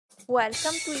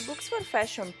Welcome to eBooks for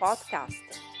Fashion podcast,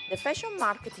 the fashion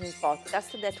marketing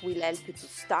podcast that will help you to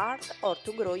start or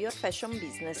to grow your fashion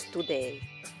business today.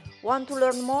 Want to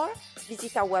learn more?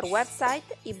 Visit our website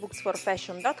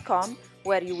ebooksforfashion.com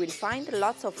where you will find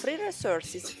lots of free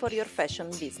resources for your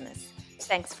fashion business.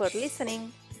 Thanks for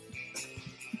listening.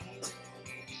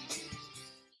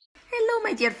 Hello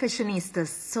my dear fashionistas,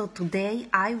 so today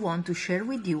I want to share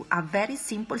with you a very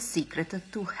simple secret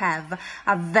to have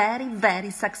a very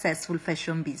successful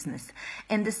fashion business,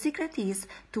 and the secret is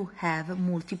to have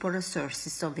multiple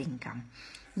sources of income.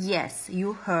 Yes,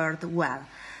 you heard well.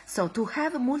 So to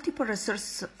have multiple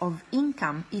sources of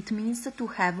income, it means to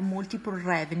have multiple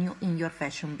revenue in your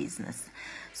fashion business.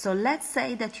 So let's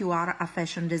say that you are a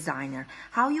fashion designer.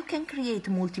 How you can create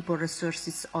multiple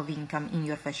sources of income in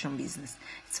your fashion business?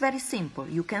 It's very simple.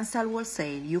 You can sell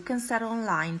wholesale, you can sell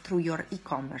online through your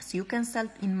e-commerce, you can sell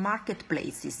in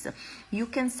marketplaces, you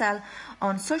can sell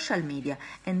on social media,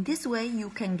 and this way you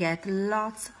can get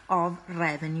lots of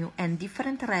revenue and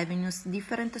different revenues,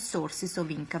 different sources of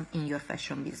income in your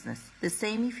fashion business. The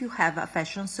same if you have a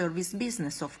fashion service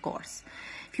business, of course.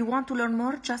 If you want to learn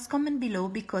more, just comment below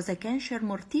because I can share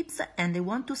more tips, and I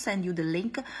want to send you the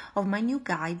link of my new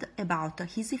guide about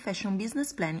easy fashion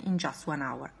business plan in just 1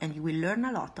 hour, and you will learn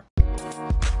a lot.